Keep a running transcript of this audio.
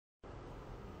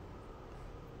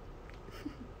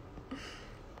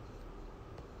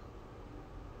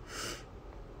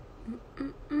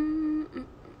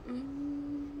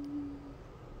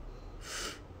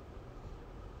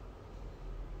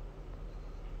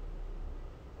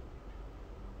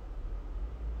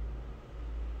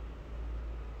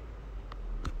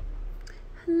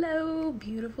Hello,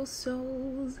 beautiful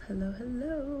souls. Hello,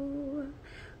 hello.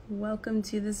 Welcome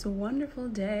to this wonderful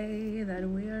day that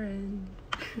we are in.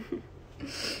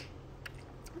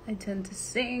 I tend to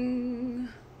sing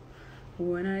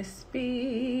when I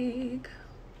speak.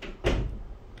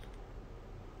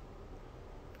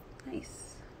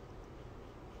 Nice.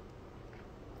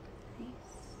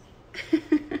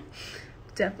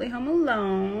 Definitely home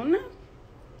alone.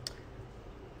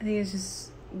 I think it's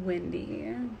just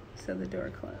windy, so the door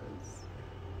closed.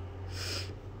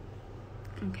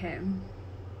 Okay.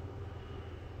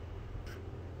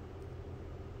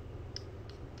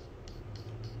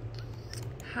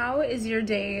 How is your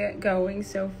day going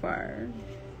so far?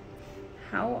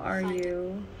 How are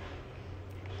you?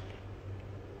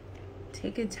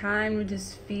 Take a time to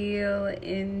just feel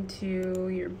into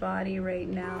your body right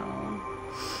now.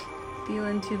 Feel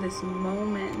into this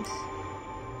moment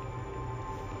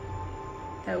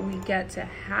that we get to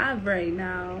have right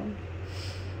now.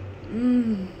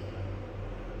 I'm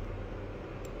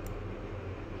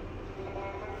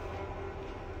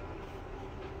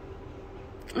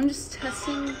just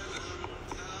testing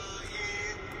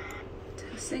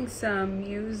some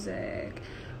music.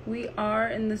 We are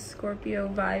in the Scorpio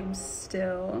vibes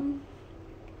still.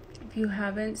 If you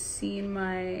haven't seen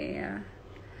my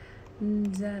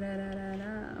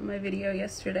my video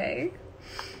yesterday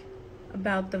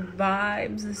about the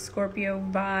vibes, the Scorpio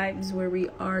vibes, where we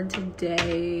are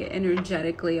today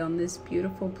energetically on this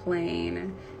beautiful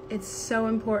plane. It's so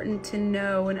important to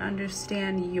know and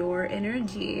understand your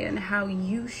energy and how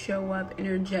you show up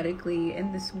energetically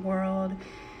in this world,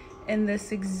 in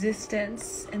this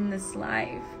existence, in this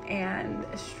life. And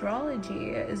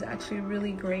astrology is actually a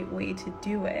really great way to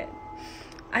do it.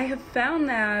 I have found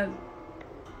that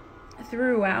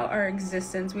throughout our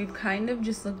existence, we've kind of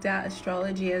just looked at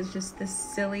astrology as just this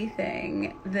silly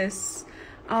thing, this,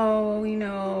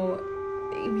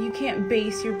 you can't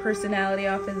base your personality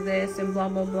off of this and blah,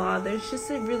 blah, blah. There's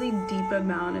just a really deep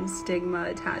amount of stigma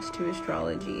attached to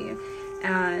astrology.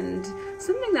 And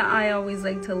something that I always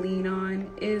like to lean on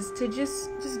is to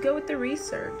just go with the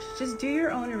research. Just do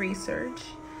your own research.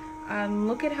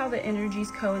 Look at how the energies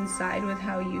coincide with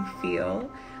how you feel.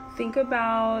 Think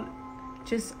about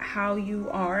just how you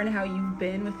are and how you've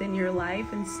been within your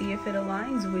life and see if it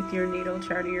aligns with your natal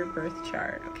chart or your birth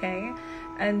chart, okay?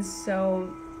 And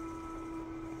so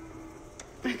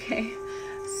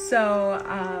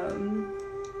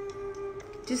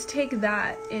just take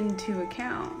that into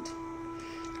account.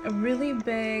 A really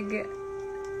big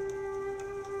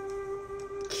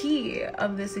key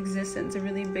of this existence, a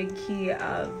really big key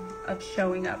of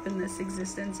showing up in this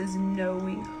existence is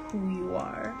knowing who you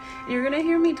are. And you're gonna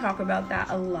hear me talk about that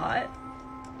a lot.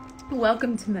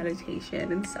 Welcome to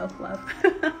meditation and self-love.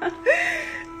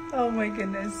 Oh my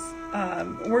goodness.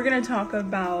 We're gonna talk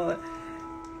about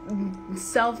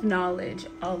self-knowledge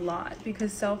a lot,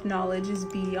 because self-knowledge is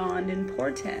beyond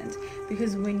important.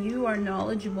 Because when you are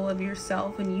knowledgeable of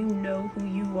yourself and you know who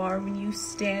you are, when you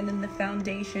stand in the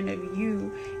foundation of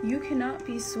you cannot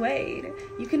be swayed.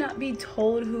 You cannot be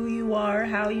told who you are,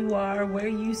 how you are, where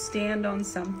you stand on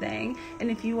something.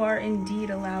 And if you are indeed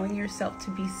allowing yourself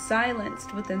to be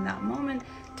silenced within that moment,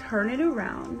 turn it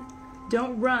around.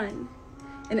 Don't run.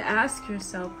 And ask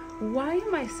yourself, why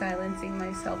am I silencing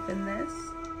myself in this?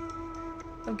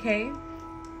 Okay?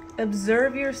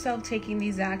 Observe yourself taking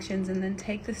these actions and then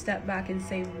take the step back and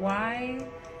say, why?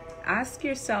 Ask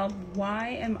yourself, why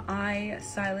am I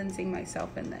silencing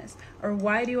myself in this? Or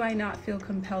why do I not feel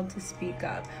compelled to speak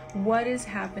up? What is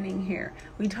happening here?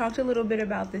 We talked a little bit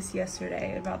about this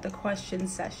yesterday, about the question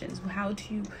sessions, how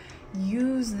to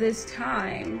use this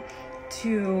time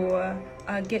to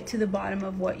get to the bottom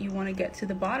of what you want to get to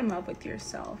the bottom of with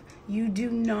yourself. You do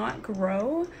not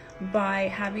grow by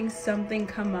having something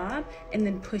come up and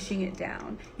then pushing it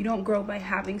down. You don't grow by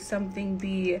having something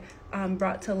be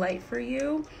brought to light for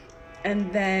you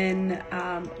and then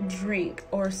drink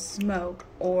or smoke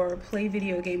or play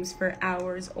video games for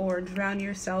hours or drown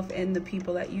yourself in the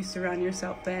people that you surround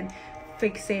yourself in.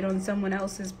 Fixate on someone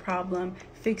else's problem,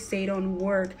 fixate on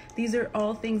work. These are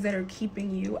all things that are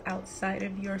keeping you outside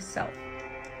of yourself.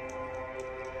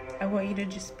 I want you to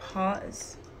just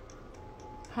pause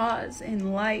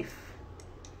in life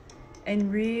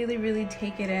and really, really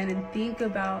take it in and think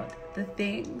about the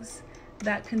things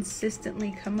that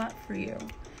consistently come up for you.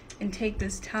 And take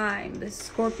this time, this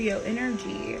Scorpio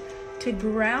energy, to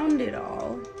ground it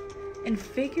all and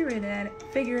figure it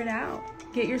out.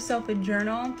 Get yourself a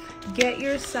journal. Get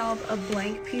yourself a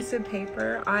blank piece of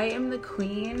paper. I am the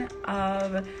queen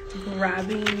of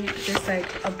grabbing just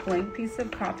like a blank piece of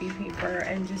copy paper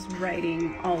and just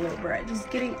writing all over it. Just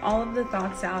getting all of the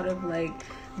thoughts out of like,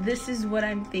 this is what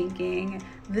I'm thinking.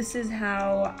 This is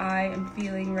how I am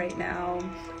feeling right now.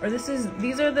 Or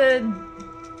these are the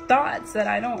thoughts that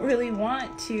I don't really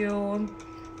want to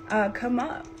come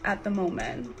up at the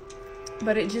moment.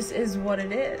 But it just is what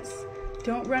it is.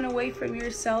 Don't run away from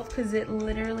yourself, because it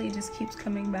literally just keeps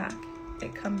coming back.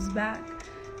 It comes back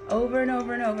over and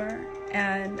over and over.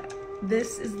 And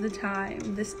this is the time,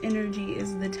 this energy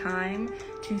is the time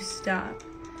to stop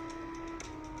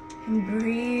and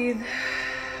breathe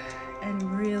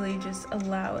and really just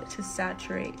allow it to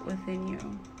saturate within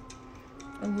you.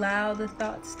 Allow the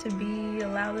thoughts to be,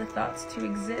 allow the thoughts to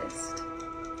exist.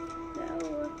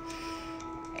 No.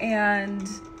 And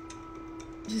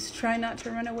just try not to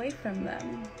run away from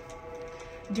them.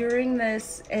 During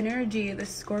this energy, the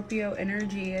Scorpio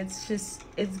energy,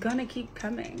 it's gonna keep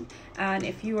coming. And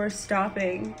if you are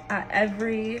stopping at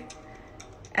every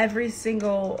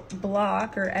single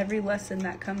block or every lesson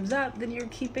that comes up, then you're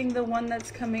keeping the one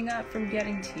that's coming up from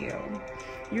getting to you.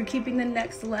 You're keeping the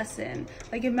next lesson.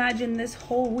 Like, imagine this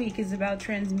whole week is about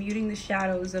transmuting the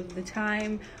shadows of the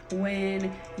time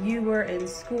when you were in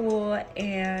school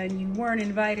and you weren't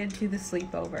invited to the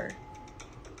sleepover.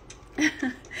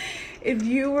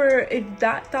 If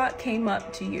that thought came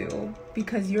up to you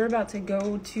because you're about to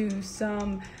go to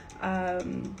some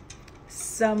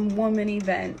woman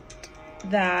event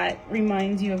that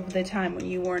reminds you of the time when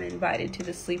you weren't invited to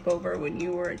the sleepover when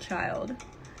you were a child.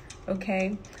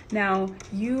 Okay, now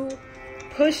you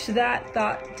push that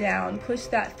thought down, push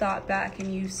that thought back,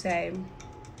 and you say,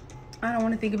 I don't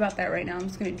want to think about that right now. I'm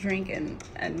just going to drink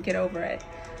and get over it.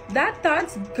 That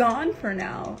thought's gone for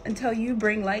now until you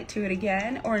bring light to it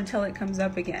again, or until it comes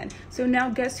up again. So now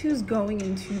guess who's going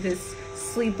into this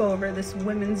sleepover, this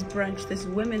women's brunch, this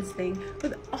women's thing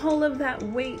with all of that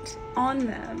weight on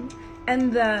them.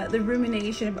 And the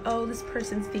rumination of, oh, this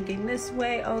person's thinking this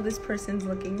way, oh, this person's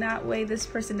looking that way, this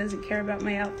person doesn't care about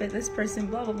my outfit, this person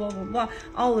blah, blah, blah, blah, blah,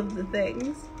 all of the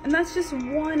things. And that's just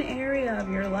one area of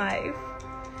your life.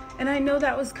 And I know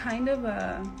that was kind of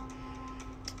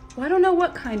I don't know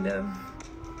what kind of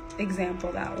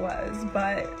example that was,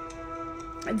 but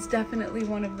it's definitely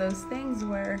one of those things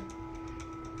where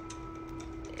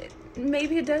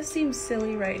maybe it does seem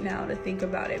silly right now to think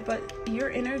about it, but your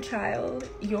inner child,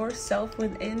 yourself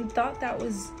within, thought that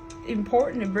was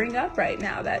important to bring up right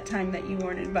now, that time that you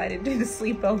weren't invited to the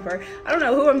sleepover. I don't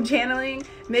know who I'm channeling.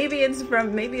 Maybe it's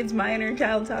my inner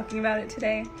child talking about it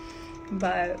today,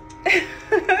 but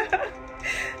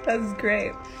that's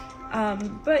great.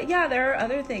 But yeah, there are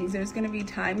other things. There's going to be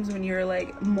times when you're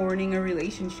like mourning a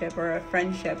relationship or a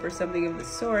friendship or something of the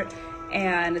sort,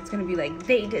 and it's going to be like,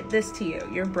 they did this to you.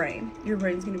 Your brain's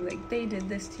going to be like, they did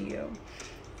this to you.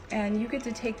 And you get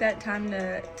to take that time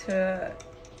to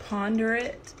ponder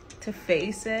it, to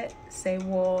face it, say,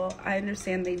 well, I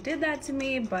understand they did that to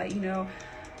me, but you know,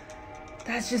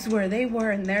 that's just where they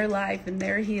were in their life and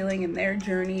their healing and their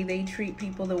journey. They treat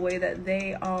people the way that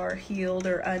they are healed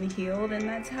or unhealed, and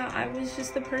that's how I was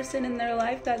just the person in their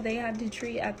life that they had to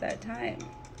treat at that time.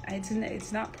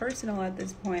 It's not personal at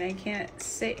this point. I can't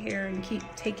sit here and keep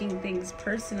taking things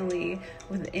personally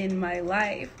within my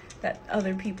life that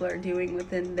other people are doing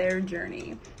within their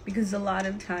journey, because a lot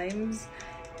of times,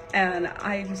 and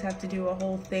I just have to do a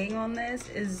whole thing on this,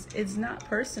 it's not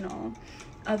personal.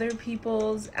 Other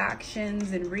people's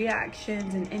actions and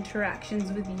reactions and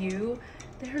interactions with you,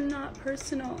 they're not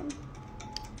personal.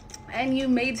 And you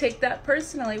may take that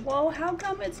personally. Well, how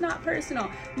come it's not personal?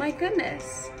 My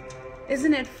goodness.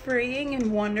 Isn't it freeing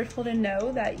and wonderful to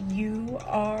know that you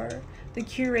are the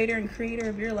curator and creator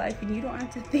of your life, and you don't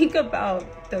have to think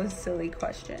about those silly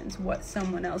questions, what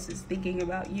someone else is thinking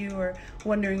about you or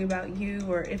wondering about you,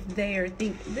 or if they are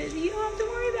thinking, you don't have to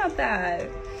worry about that.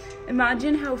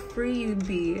 Imagine how free you'd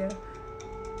be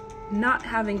not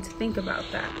having to think about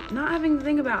that, not having to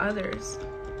think about others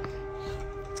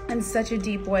in such a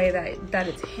deep way that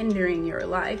it's hindering your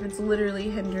life. It's literally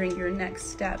hindering your next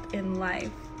step in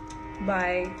life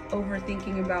by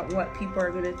overthinking about what people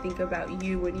are going to think about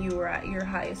you when you are at your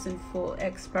highest and full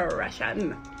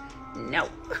expression. No.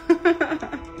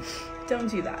 Don't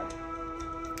do that.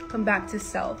 Come back to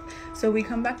self. So we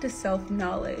come back to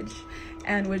self-knowledge,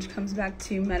 and which comes back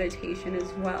to meditation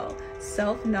as well.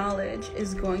 Self-knowledge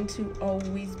is going to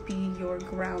always be your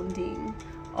grounding.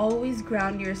 always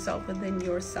ground yourself within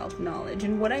your self-knowledge.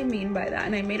 And what I mean by that,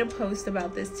 and I made a post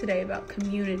about this today about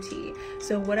community.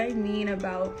 So what I mean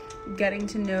about getting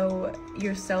to know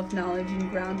your self-knowledge and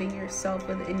grounding yourself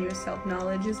within your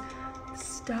self-knowledge is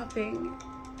stopping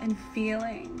and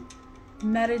feeling,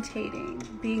 meditating,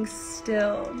 being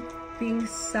still, being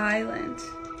silent,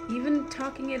 even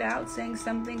talking it out, saying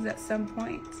some things at some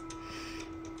points,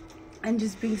 and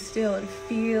just being still and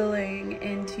feeling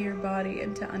into your body,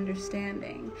 into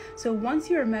understanding. So once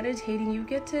you're meditating, you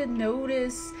get to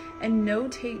notice and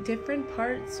notate different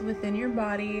parts within your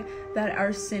body that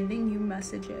are sending you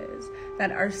messages,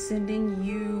 that are sending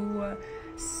you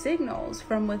signals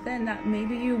from within that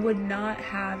maybe you would not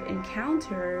have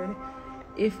encountered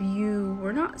if you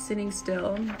were not sitting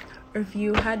still, or if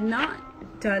you had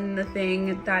not done the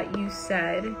thing that you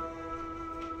said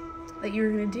that you were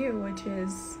going to do, which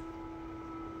is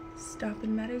stop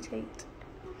and meditate.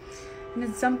 And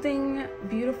it's something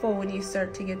beautiful when you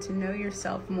start to get to know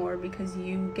yourself more, because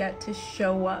you get to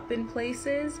show up in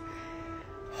places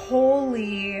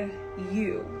wholly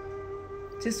you,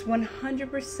 just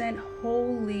 100%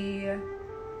 wholly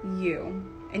you.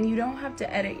 And you don't have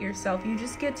to edit yourself. You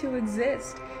just get to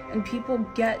exist, and people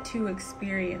get to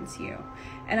experience you.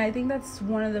 And I think that's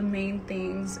one of the main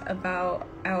things about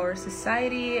our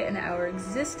society and our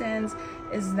existence,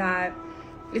 is that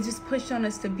it's just pushed on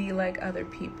us to be like other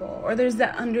people. Or there's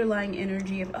that underlying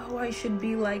energy of, oh, I should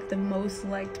be like the most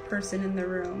liked person in the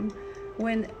room,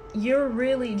 when you're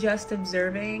really just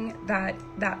observing that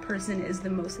that person is the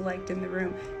most liked in the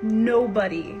room.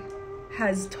 Nobody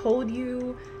has told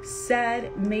you,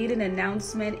 said, made an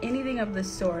announcement, anything of the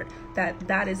sort, that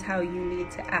that is how you need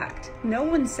to act. No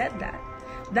one said that.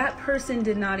 That person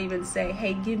did not even say,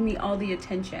 hey, give me all the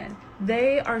attention.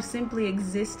 They are simply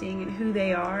existing in who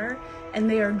they are, and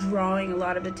they are drawing a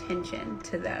lot of attention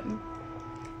to them.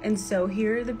 And so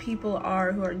here the people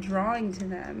are who are drawing to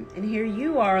them, and here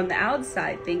you are on the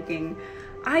outside thinking,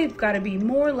 I've got to be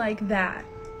more like that.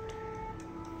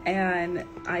 And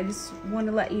I just want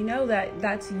to let you know that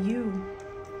that's you.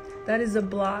 That is a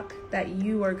block that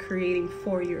you are creating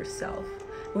for yourself.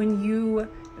 When you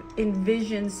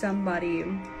envision somebody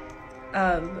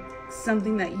of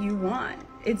something that you want,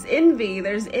 it's envy,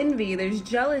 there's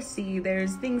jealousy,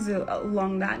 there's things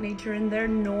along that nature, and they're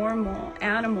normal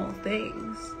animal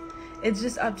things. It's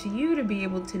just up to you to be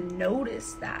able to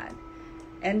notice that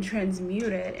and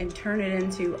transmute it and turn it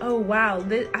into, oh wow,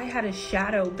 I had a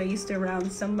shadow based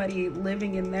around somebody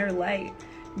living in their light,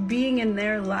 being in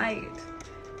their light.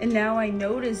 And now I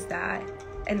notice that,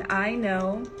 and I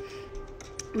know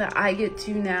that I get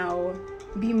to now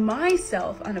be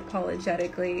myself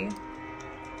unapologetically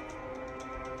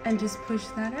and just push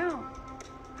that out.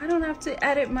 I don't have to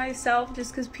edit myself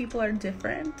just because people are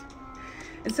different.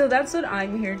 And so that's what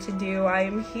I'm here to do. I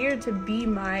am here to be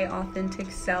my authentic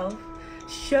self,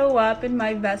 show up in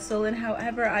my vessel and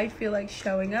however I feel like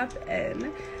showing up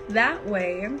in. That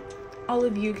way, all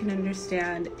of you can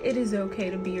understand it is okay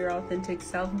to be your authentic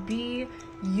self. Be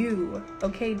you,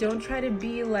 okay? Don't try to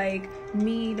be like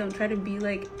me. Don't try to be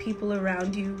like people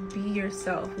around you. Be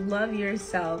yourself. Love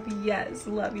yourself. Yes,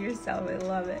 love yourself. I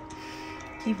love it.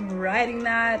 Keep writing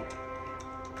that,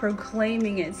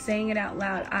 proclaiming it, saying it out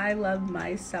loud. I love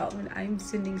myself, and I'm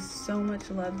sending so much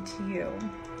love to you.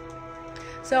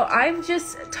 So I've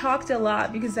just talked a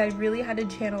lot because I really had to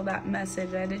channel that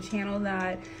message. I had to channel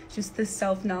that, just the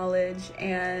self-knowledge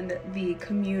and the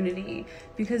community,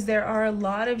 because there are a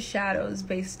lot of shadows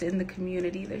based in the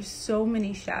community. There's so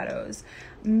many shadows.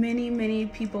 Many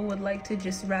people would like to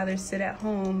just rather sit at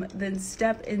home than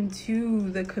step into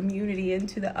the community,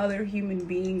 into the other human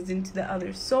beings, into the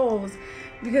other souls,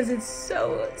 because it's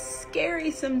so scary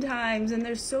sometimes, and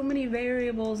there's so many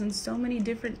variables and so many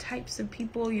different types of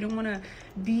people. You don't want to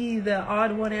be the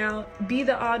odd one out. Be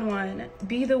the odd one.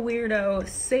 Be the weirdo.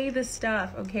 Say the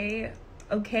stuff, okay?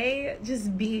 Okay?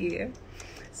 Just be.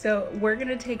 So we're going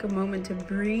to take a moment to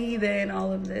breathe in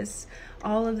all of this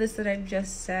that I've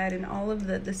just said, and all of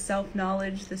the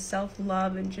self-knowledge, the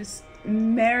self-love, and just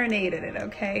marinate in it,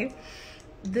 okay?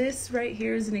 This right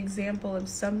here is an example of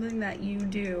something that you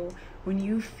do when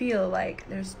you feel like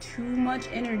there's too much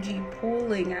energy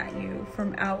pulling at you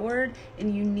from outward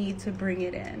and you need to bring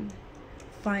it in.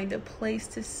 Find a place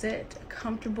to sit, a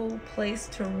comfortable place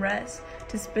to rest,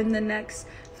 to spend the next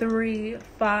 3,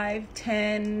 5,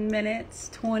 10 minutes,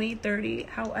 20, 30,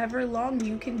 however long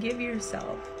you can give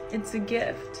yourself. It's a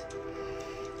gift.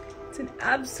 It's an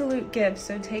absolute gift.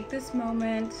 So take this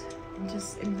moment and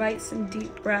just invite some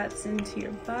deep breaths into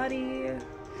your body.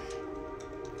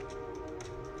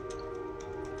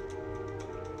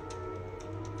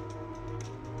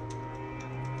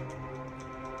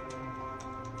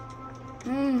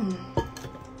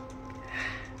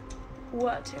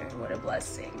 Water, what a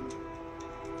blessing.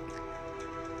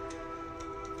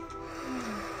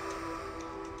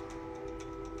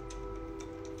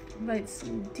 Invite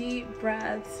some deep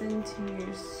breaths into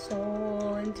your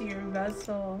soul, into your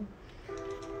vessel.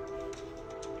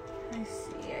 I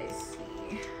see, I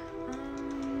see.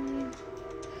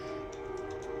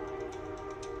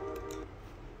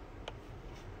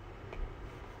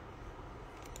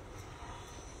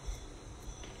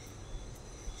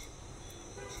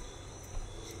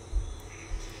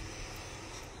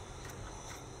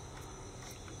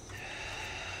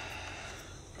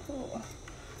 Cool.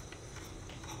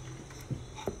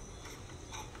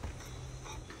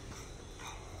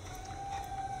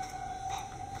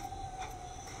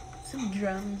 Some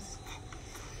drums.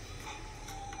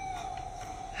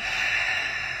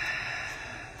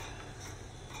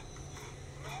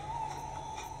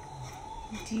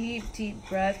 Deep, deep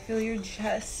breath. Feel your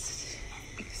chest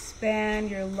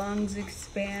expand, your lungs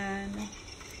expand.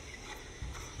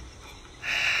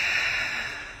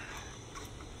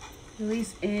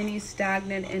 Release any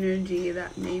stagnant energy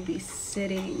that may be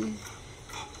sitting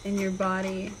in your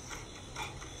body,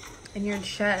 in your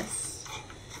chest.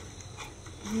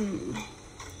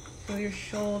 Feel your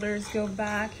shoulders go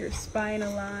back, your spine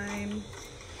align.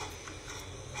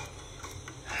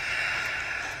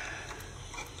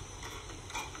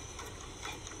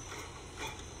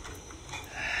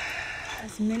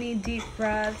 As many deep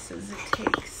breaths as it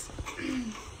takes.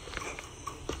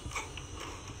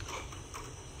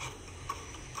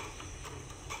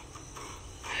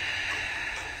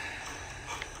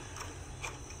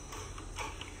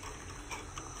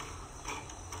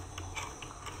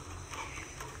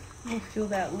 You'll feel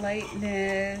that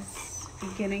lightness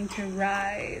beginning to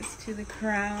rise to the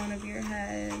crown of your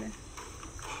head.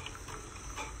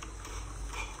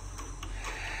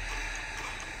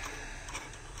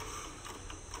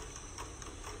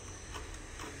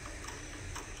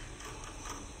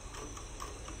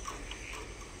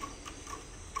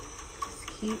 Just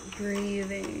keep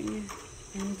breathing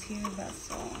into your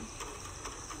vessel.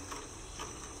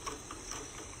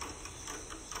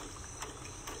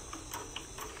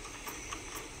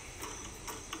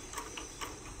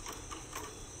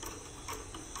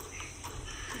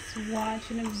 Watch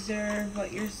and observe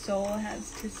what your soul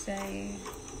has to say.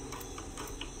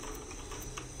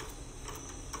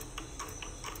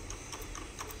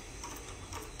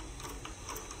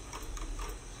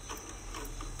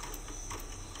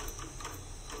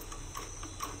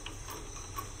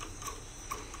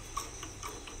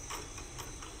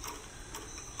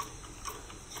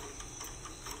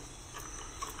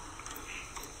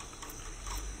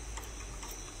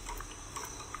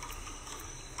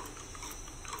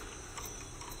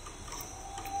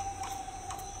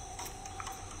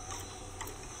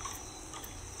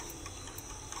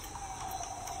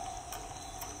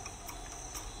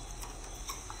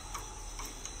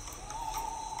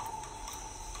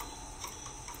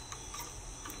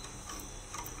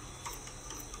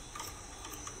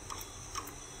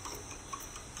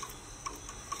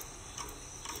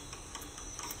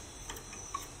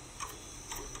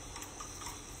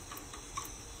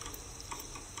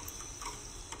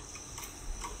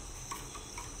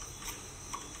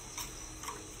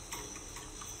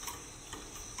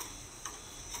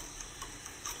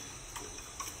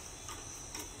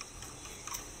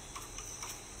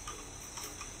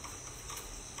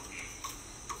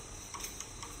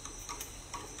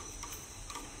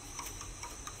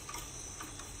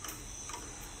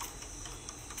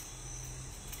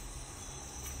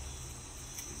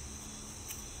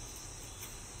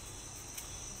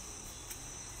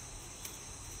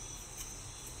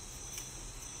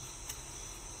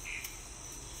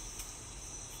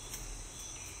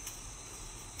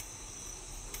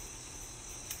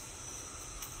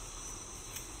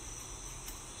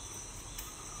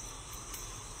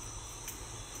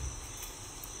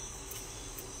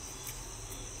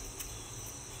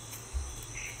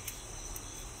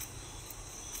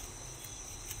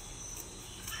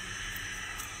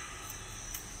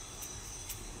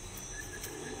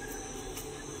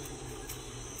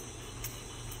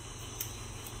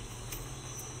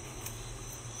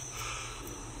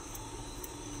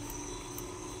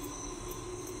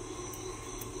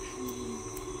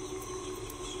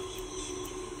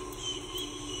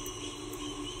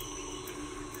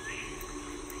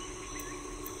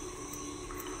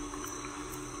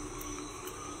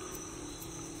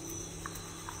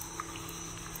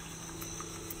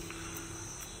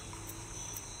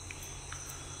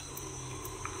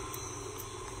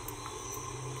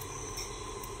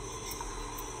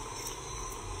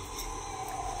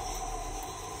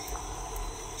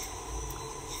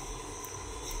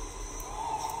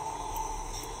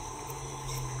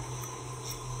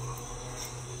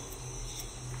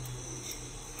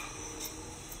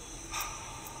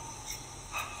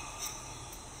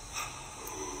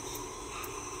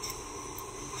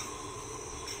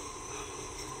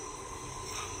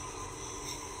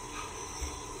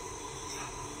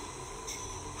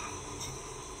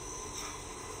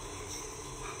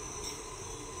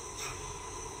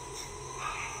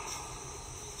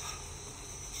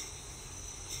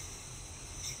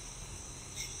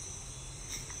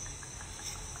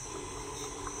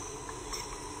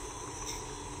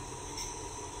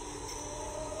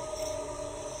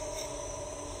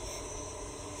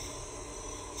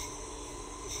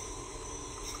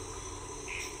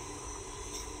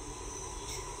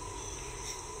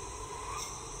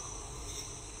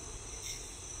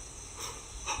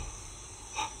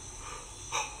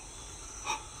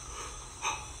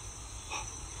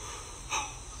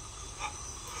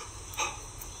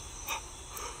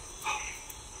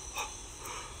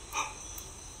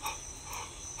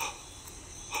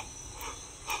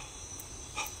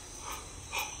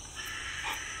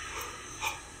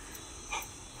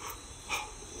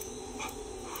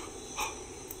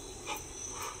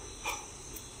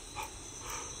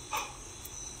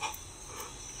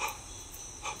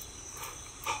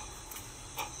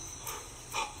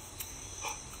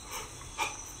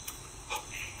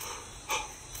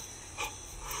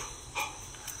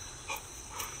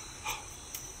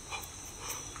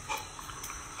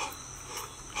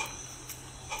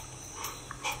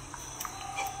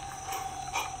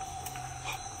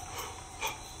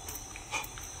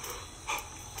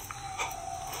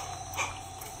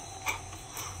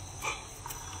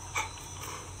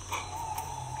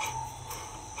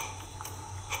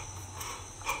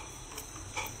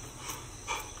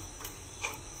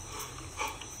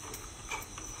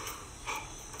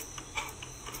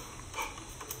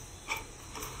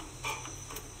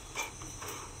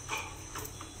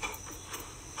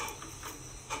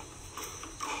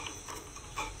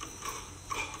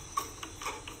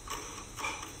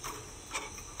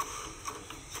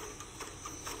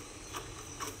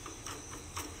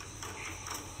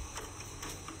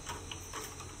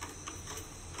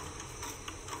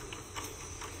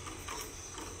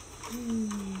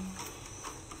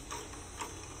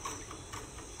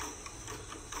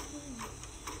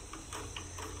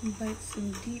 Invite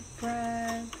some deep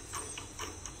breaths.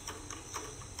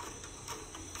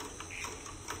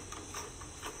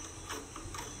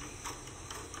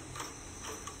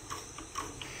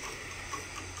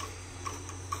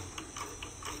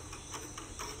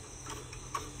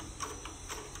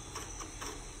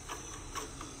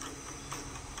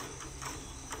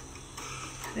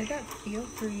 How did that feel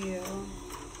for you?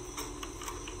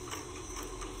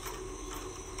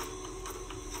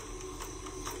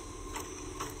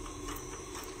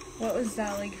 What was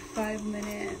that, like 5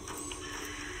 minutes?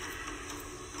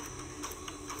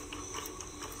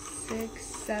 6,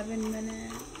 7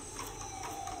 minutes?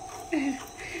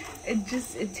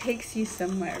 It takes you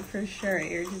somewhere for sure.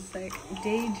 You're just like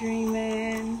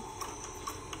daydreaming.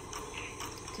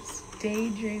 Just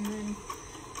daydreaming.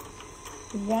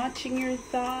 Watching your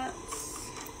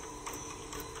thoughts.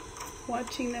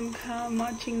 Watching them come,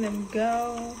 watching them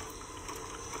go.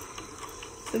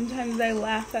 Sometimes I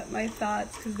laugh at my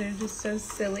thoughts because they're just so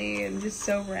silly and just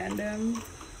so random.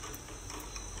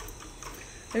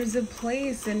 There's a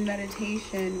place in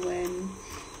meditation when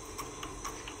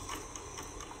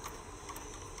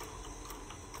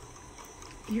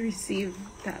you receive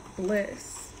that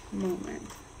bliss moment.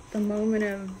 The moment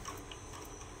of,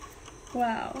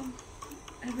 wow,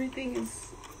 everything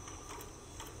is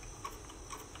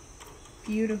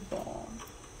beautiful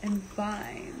and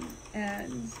fine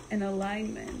and in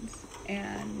alignment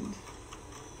and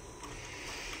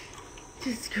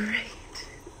just great.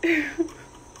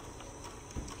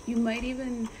 You might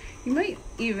even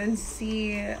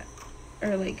see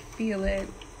or like feel it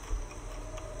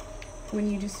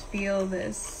when you just feel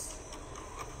this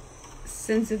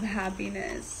sense of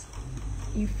happiness.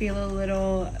 You feel a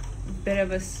little bit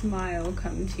of a smile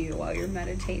come to you while you're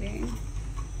meditating.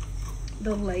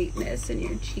 The lightness in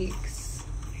your cheeks.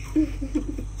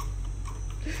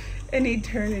 An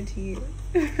eternity.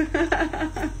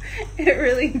 It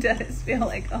really does feel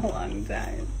like a long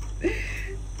time.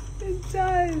 It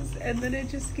does. And then it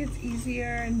just gets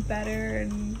easier and better,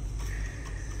 and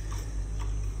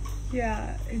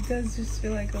yeah, it does just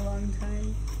feel like a long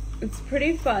time. It's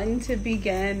pretty fun to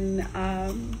begin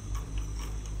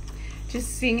just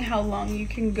seeing how long you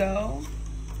can go,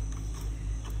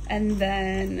 and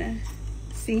then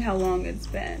seeing how long it's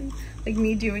been. Like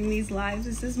me doing these lives,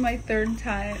 this is my third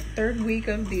week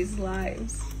of these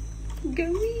lives.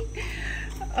 Go me.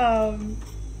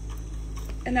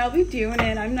 And I'll be doing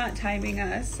it. I'm not timing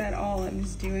us at all. I'm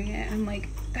just doing it. I'm like,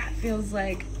 that feels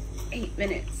like 8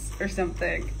 minutes or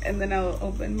something. And then I'll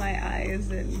open my eyes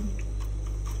and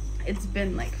it's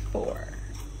been like 4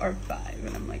 or 5.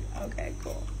 And I'm like, okay,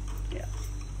 cool. Yeah,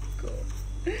 cool.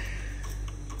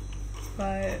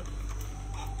 But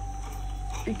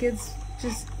it gets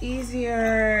just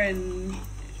easier and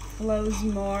flows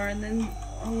more. And then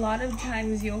a lot of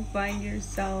times you'll find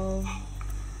yourself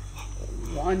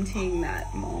wanting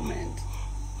that moment,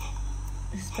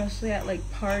 especially at like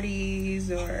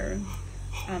parties or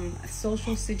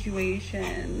social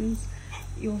situations.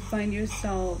 You'll find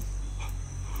yourself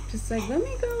just like, let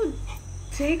me go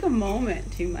take a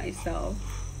moment to myself.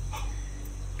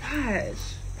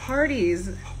 Gosh, parties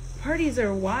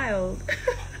are wild.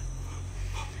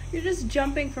 You're just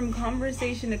jumping from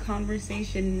conversation to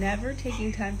conversation, never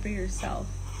taking time for yourself.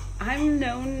 I'm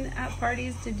known at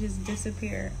parties to just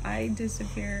disappear. I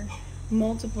disappear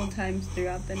multiple times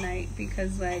throughout the night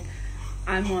because like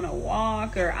I'm on a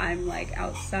walk or I'm like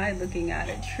outside looking at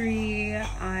a tree.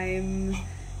 I'm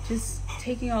just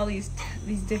taking all these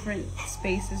different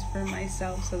spaces for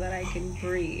myself so that I can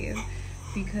breathe,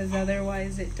 because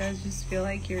otherwise it does just feel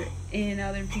like you're in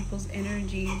other people's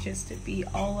energy just to be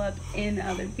all up in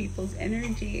other people's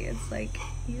energy. It's like,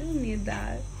 you don't need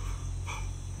that.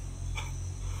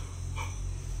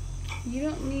 You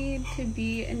don't need to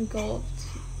be engulfed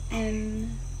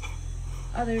in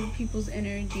other people's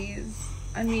energies.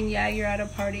 I mean, yeah, you're at a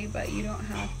party, but you don't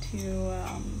have to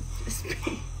just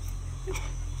be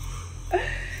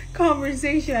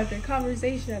conversation after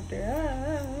conversation after.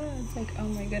 It's like, oh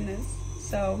my goodness.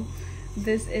 So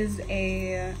this is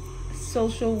a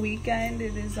social weekend.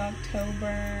 It is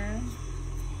October,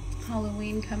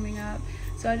 Halloween coming up.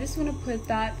 So I just want to put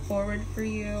that forward for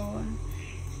you.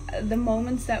 The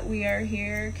moments that we are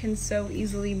here can so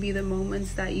easily be the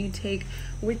moments that you take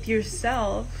with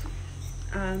yourself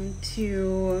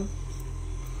to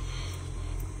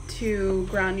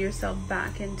ground yourself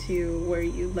back into where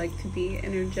you'd like to be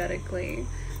energetically.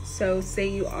 So say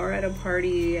you are at a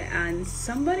party and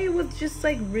somebody with just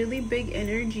like really big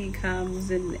energy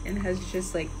comes and has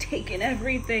just like taken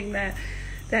everything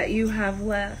that you have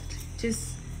left.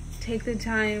 Just take the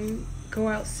time go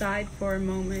outside for a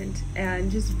moment and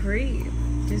just breathe.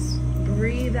 Just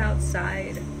breathe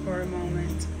outside for a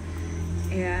moment.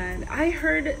 And I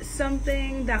heard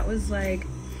something that was like,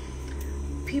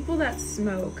 people that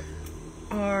smoke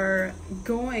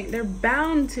they're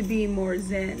bound to be more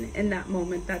zen in that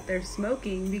moment that they're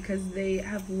smoking, because they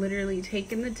have literally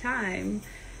taken the time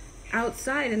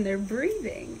outside and they're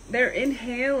breathing. They're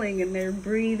inhaling and they're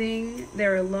breathing.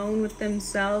 They're alone with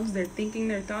themselves. They're thinking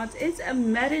their thoughts. It's a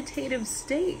meditative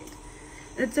state.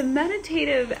 It's a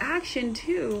meditative action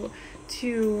too,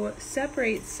 to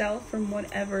separate self from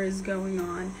whatever is going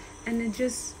on and to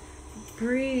just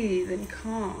breathe and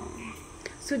calm.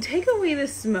 So take away the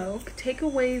smoke, take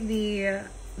away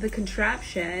the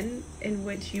contraption in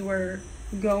which you are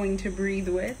going to breathe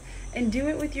with, and do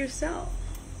it with yourself.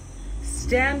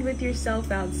 Stand with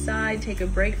yourself outside, take a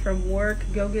break from work,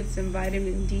 go get some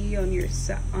vitamin D on your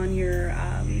skin,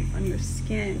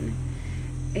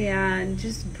 and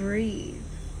just breathe.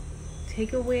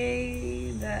 Take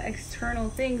away the external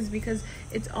things, because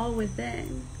it's all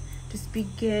within. Just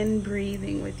begin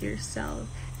breathing with yourself.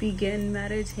 Begin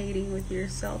meditating with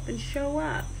yourself and show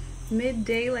up.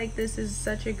 Midday like this is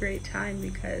such a great time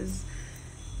because,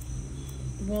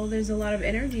 well, there's a lot of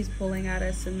energies pulling at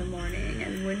us in the morning.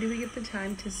 And when do we get the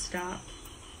time to stop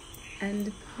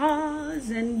and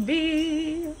pause and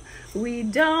be? We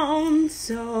don't.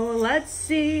 So let's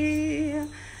see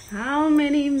how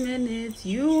many minutes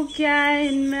you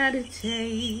can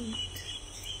meditate.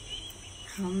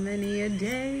 How many a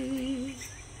day?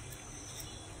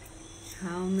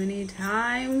 How many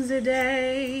times a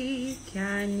day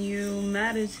can you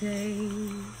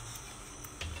meditate?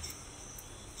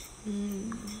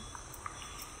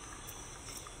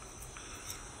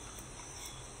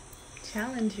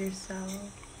 Challenge yourself.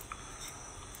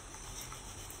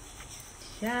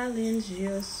 Challenge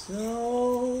your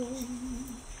soul.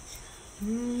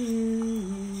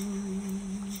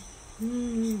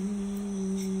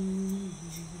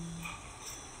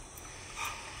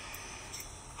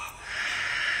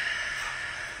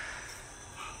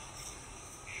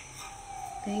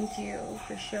 Thank you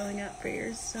for showing up for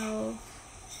yourself,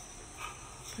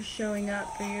 for showing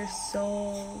up for your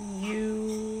soul.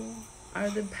 You are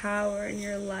the power in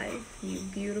your life, you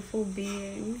beautiful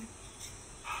being.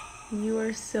 You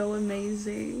are so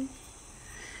amazing.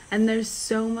 And there's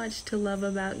so much to love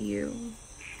about you,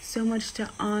 so much to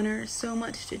honor, so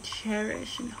much to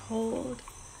cherish and hold.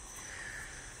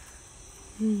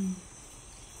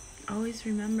 Always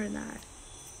remember that.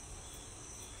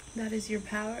 That is your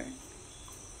power.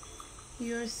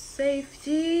 Your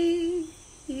safety,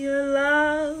 your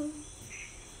love,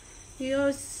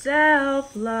 your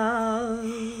self-love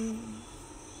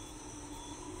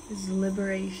is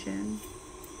liberation.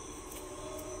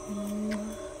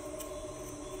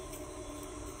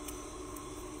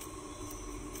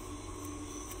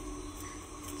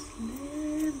 It's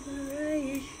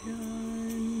liberation.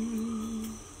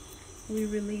 We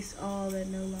release all that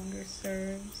no longer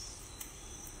serves.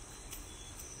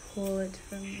 Pull it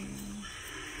from you.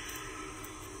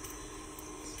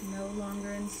 It's no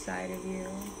longer inside of you.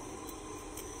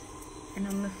 And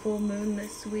on the full moon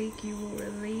this week, you will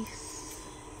release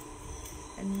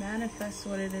and manifest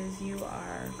what it is you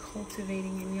are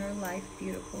cultivating in your life,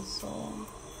 beautiful soul.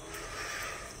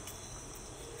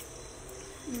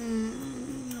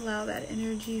 Allow that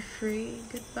energy free.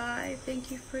 Goodbye.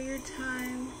 Thank you for your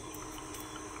time.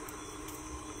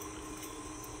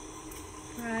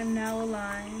 I'm now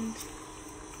aligned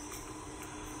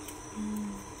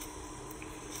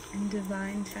in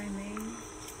divine timing.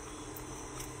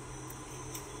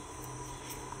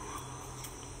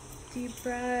 Deep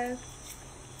breath.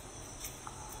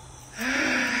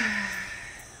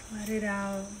 Let it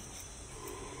out.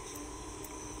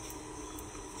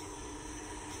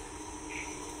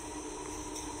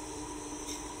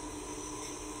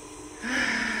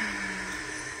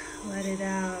 Let it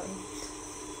out.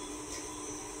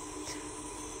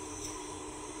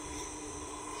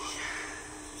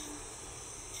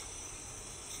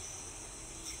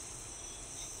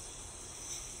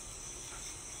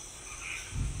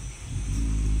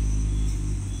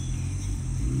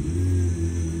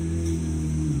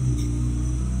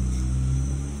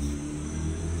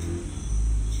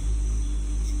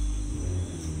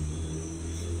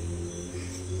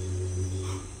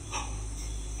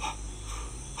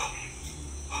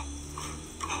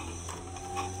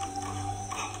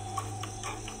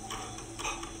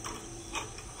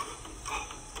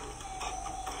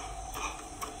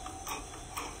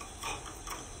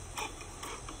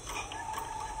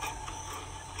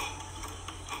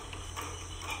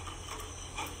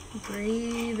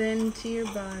 Breathe into your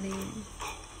body.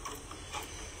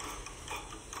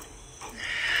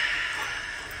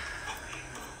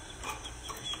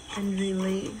 and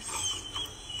release.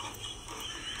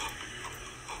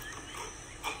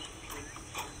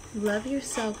 Love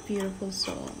yourself, beautiful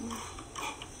soul.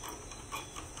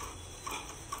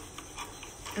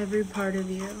 Every part of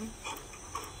you.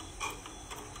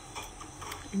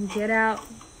 And get out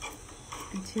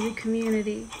into the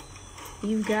community.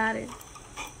 You've got it.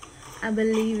 I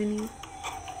believe in you.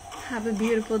 Have a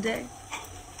beautiful day.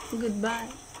 Goodbye.